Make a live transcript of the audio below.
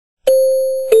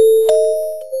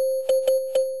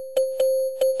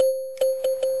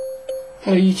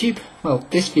Hello YouTube. Well,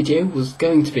 this video was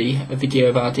going to be a video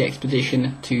of our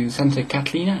DXpedition to Santa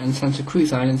Catalina and Santa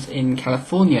Cruz Islands in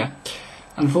California.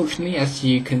 Unfortunately, as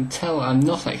you can tell, I'm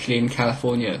not actually in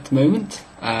California at the moment.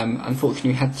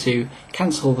 Unfortunately, we had to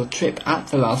cancel the trip at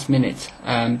the last minute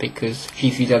because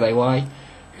GM6UW,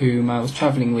 whom I was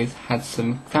travelling with, had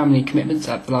some family commitments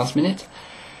at the last minute.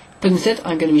 But instead,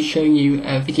 I'm going to be showing you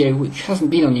a video which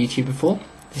hasn't been on YouTube before.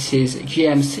 This is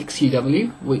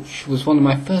GM6UW, which was one of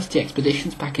my first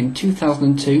DXpeditions back in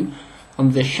 2002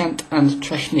 on the Shiant and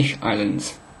Treshnish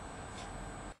Islands.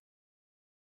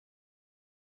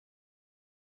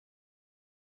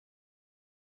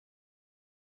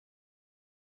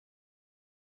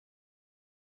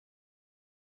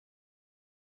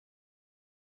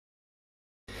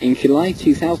 In July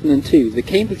 2002, the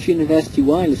Cambridge University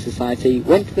Wireless Society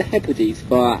went to the Hebrides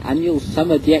for our annual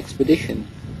summer DXpedition.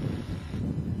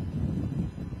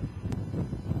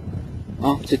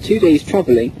 After 2 days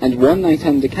travelling and 1 night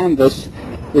under canvas,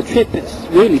 the trip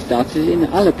really started in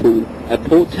Ullapool, a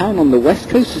port town on the west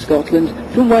coast of Scotland,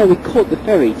 from where we caught the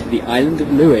ferry to the island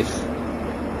of Lewis.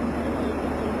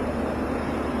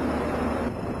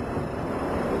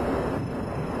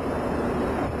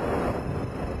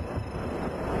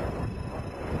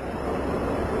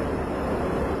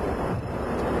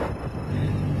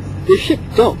 The ship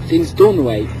docked in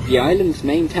Stornoway, the island's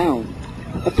main town.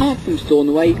 Apart from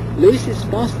Stornoway, Lewis is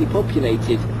sparsely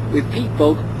populated, with peat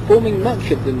bog forming much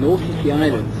of the north of the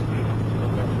island.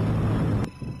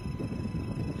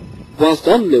 Whilst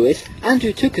on Lewis,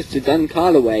 Andrew took us to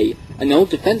Duncarlaway, an old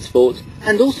defence fort,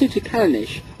 and also to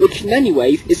Callanish, which in many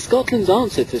ways is Scotland's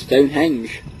answer to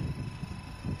Stonehenge.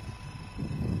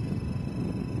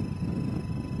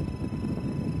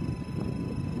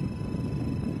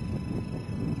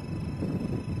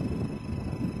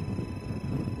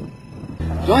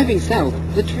 Driving south,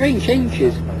 the terrain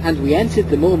changes, and we entered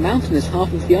the more mountainous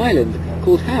half of the island,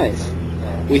 called Harris.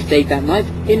 We stayed that night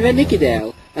in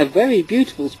Renigidale, a very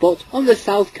beautiful spot on the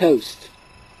south coast.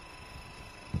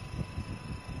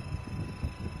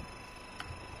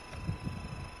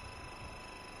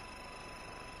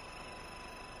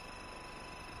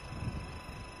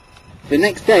 The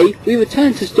next day, we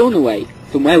returned to Stornoway,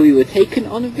 from where we were taken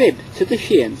on a rib to the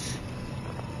Shiants.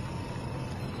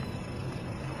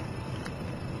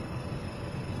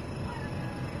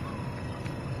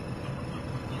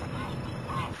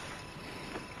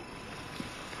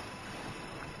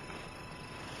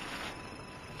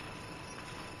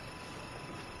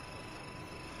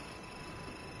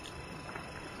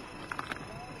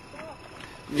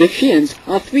 The Shiants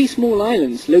are 3 small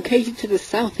islands located to the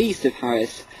southeast of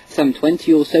Harris, some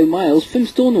 20 or so miles from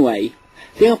Stornoway.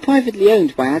 They are privately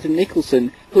owned by Adam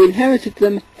Nicholson, who inherited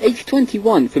them aged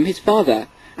 21 from his father,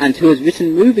 and who has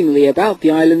written movingly about the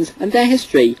islands and their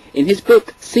history in his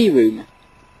book Sea Room.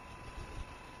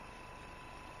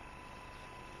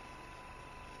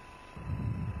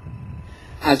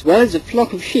 As well as a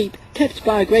flock of sheep kept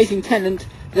by a grazing tenant,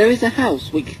 there is a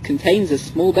house which contains a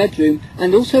small bedroom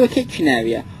and also a kitchen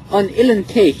area on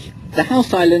Illantich, the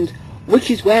house island,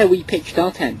 which is where we pitched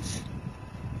our tents.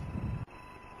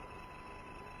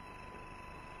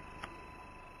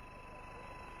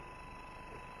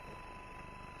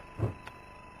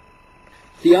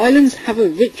 The islands have a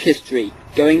rich history,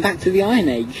 going back to the Iron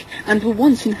Age, and were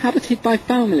once inhabited by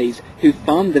families who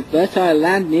farmed the fertile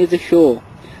land near the shore.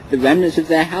 The remnants of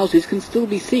their houses can still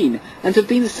be seen, and have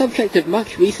been the subject of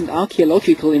much recent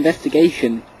archaeological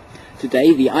investigation.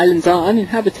 Today the islands are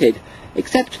uninhabited,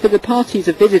 except for the parties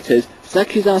of visitors,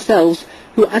 such as ourselves,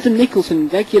 who Adam Nicholson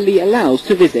regularly allows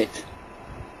to visit.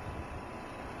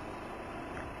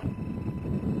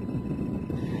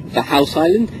 The house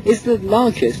island is the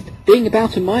largest, being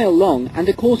about 1 mile long and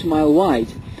 1/4 mile wide,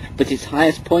 but its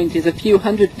highest point is a few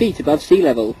hundred feet above sea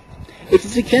level. It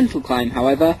is a gentle climb,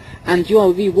 however, and you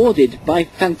are rewarded by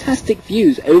fantastic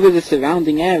views over the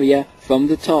surrounding area from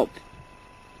the top.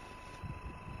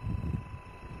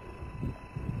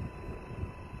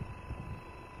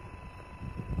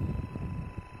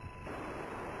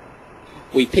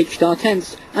 We pitched our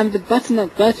tents and the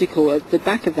butternut vertical at the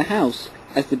back of the house,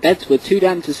 as the beds were too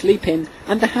damp to sleep in,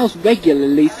 and the house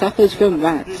regularly suffers from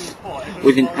rats.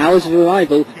 Within hours of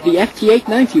arrival, the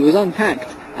FT-890 was unpacked,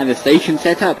 and the station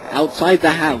set up outside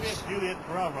the house. Juliet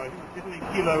Bravo, Italy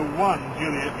Kilo 1,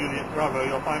 Juliet Bravo,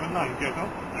 you're 5 and 9, Jacob.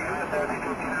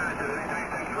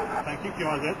 Thank you,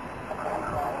 QRZ.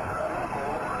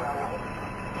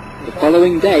 The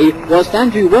following day, whilst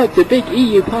Andrew worked the big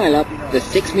EU pile-up, the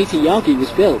 6-metre Yagi was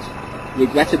built.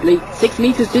 Regrettably, 6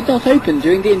 metres did not open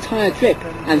during the entire trip,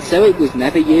 and so it was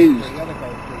never used.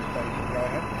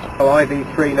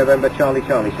 IV3 November Charlie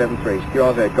Charlie 73,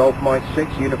 QRZ Golf Mike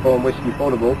 6 Uniform Whiskey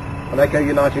Portable on Echo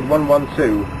United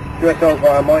 112, QSL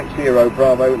via Mike 0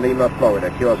 Bravo Lima Florida,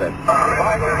 QRZ. Mike 5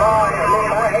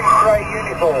 Lima X-Ray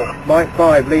Uniform. Mike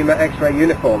 5 Lima X-Ray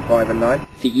Uniform 5 and 9.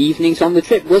 The evenings on the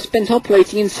trip were spent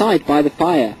operating inside by the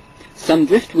fire. Some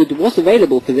driftwood was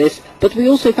available for this, but we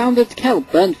also found that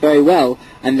kelp burnt very well,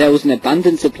 and there was an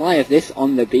abundant supply of this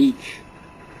on the beach.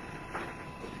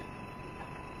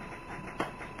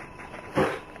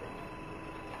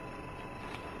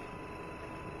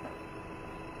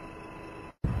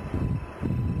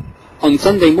 On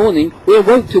Sunday morning, we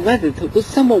awoke to weather that was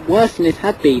somewhat worse than it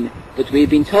had been, but we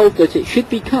had been told that it should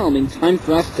be calm in time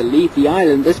for us to leave the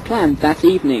island as planned that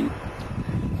evening.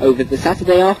 Over the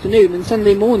Saturday afternoon and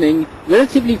Sunday morning,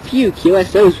 relatively few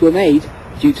QSOs were made,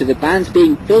 due to the bands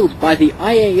being filled by the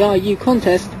IARU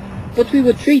contest, but we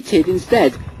were treated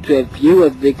instead to a view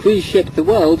of the cruise ship The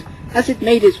World as it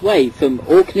made its way from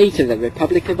Orkney to the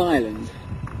Republic of Ireland.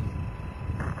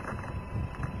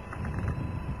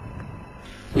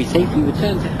 We safely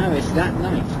returned to Harris that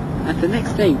night, and the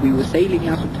next day we were sailing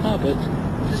out of Tarbert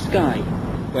to Skye,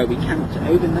 where we camped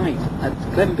overnight at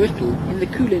Glenbrittle in the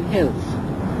Coolin Hills.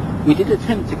 We did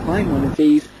attempt to climb one of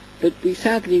these, but we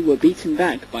sadly were beaten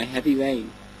back by heavy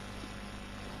rain.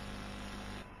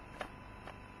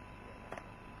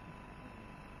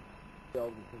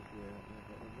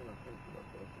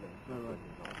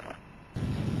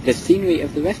 The scenery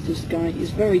of the rest of Skye is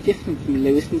very different from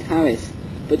Lewis and Harris,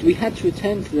 but we had to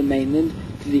return to the mainland,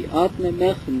 to the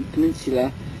Ardnamurchan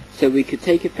Peninsula, so we could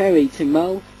take a ferry to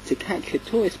Mull to catch a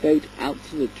tourist boat out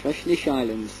to the Treshnish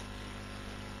Islands.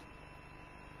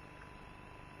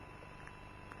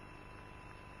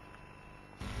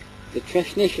 The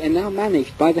Treshnish are now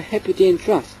managed by the Hebrides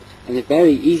Trust and are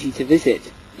very easy to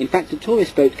visit. In fact, a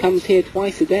tourist boat comes here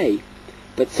twice a day,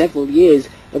 but several years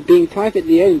of being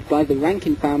privately owned by the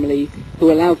Rankin family,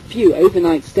 who allowed few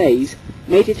overnight stays,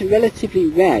 made it a relatively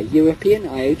rare European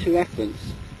IOTA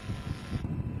reference.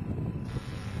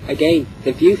 Again,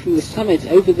 the view from the summit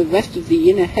over the rest of the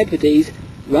Inner Hebrides,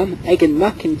 Rum, Egg and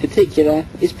Muck in particular,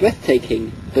 is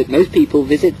breathtaking, but most people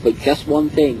visit for just one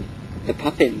thing: the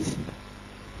puffins.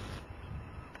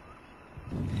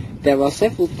 There are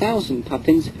several thousand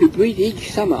puffins who breed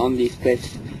each summer on these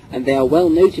cliffs, and they are well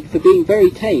noted for being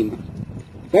very tame.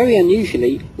 Very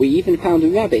unusually, we even found a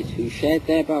rabbit who shared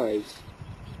their burrows.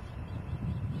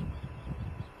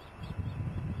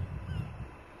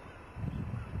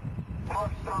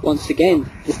 Once again,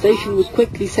 the station was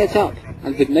quickly set up,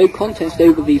 and with no contest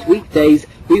over these weekdays,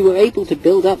 we were able to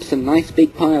build up some nice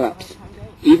big pile-ups.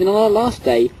 Even on our last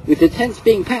day, with the tents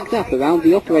being packed up around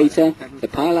the operator, the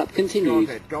pile-up continued.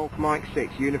 QRZ, Golf Mike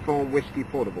 6, Uniform Whiskey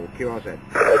Portable, QRZ.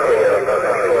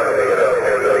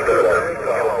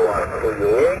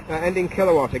 Ending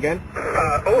kilowatt again.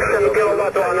 07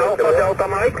 kilowatt on Alpha Delta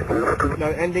Mike. No,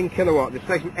 ending kilowatt. The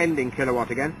station ending kilowatt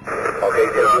again. Okay,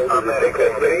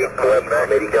 American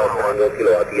 1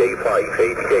 kilowatt,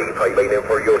 5 by name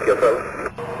for yourself.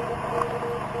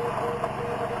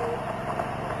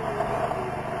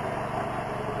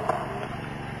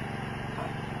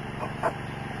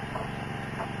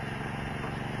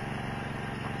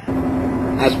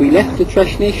 As we left the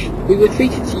Treshnish, we were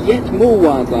treated to yet more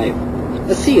wildlife.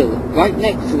 A seal, right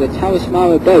next to the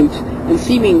Tarasmara boat, and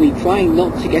seemingly trying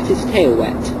not to get its tail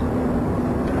wet.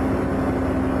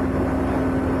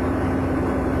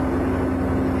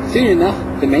 Soon enough,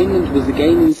 the mainland was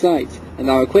again in sight, and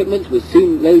our equipment was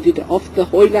soon loaded off the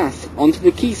Hoy Lass onto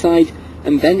the quayside,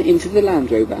 and then into the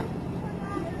Land Rover.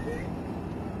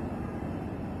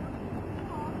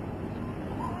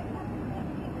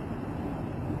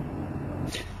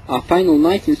 Our final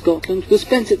night in Scotland was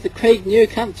spent at the Craigmuir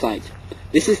campsite.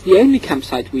 This is the only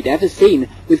campsite we'd ever seen,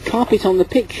 with carpet on the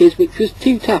pitches which was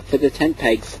too tough for the tent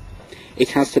pegs. It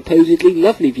has supposedly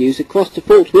lovely views across to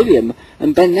Fort William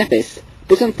and Ben Nevis,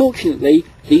 but unfortunately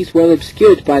these were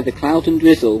obscured by the cloud and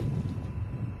drizzle.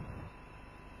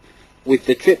 With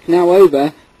the trip now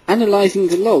over, analysing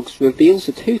the logs reveals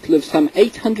a total of some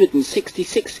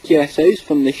 866 QSOs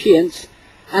from the Shiants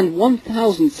and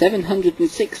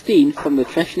 1,716 from the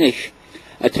Treshnish.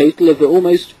 A total of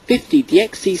almost 50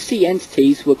 DXCC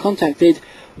entities were contacted,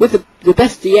 with the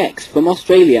best DX from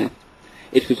Australia.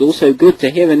 It was also good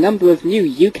to hear a number of new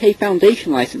UK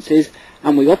Foundation licences,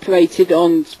 and we operated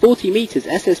on 40 metres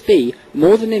SSB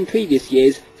more than in previous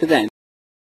years for them.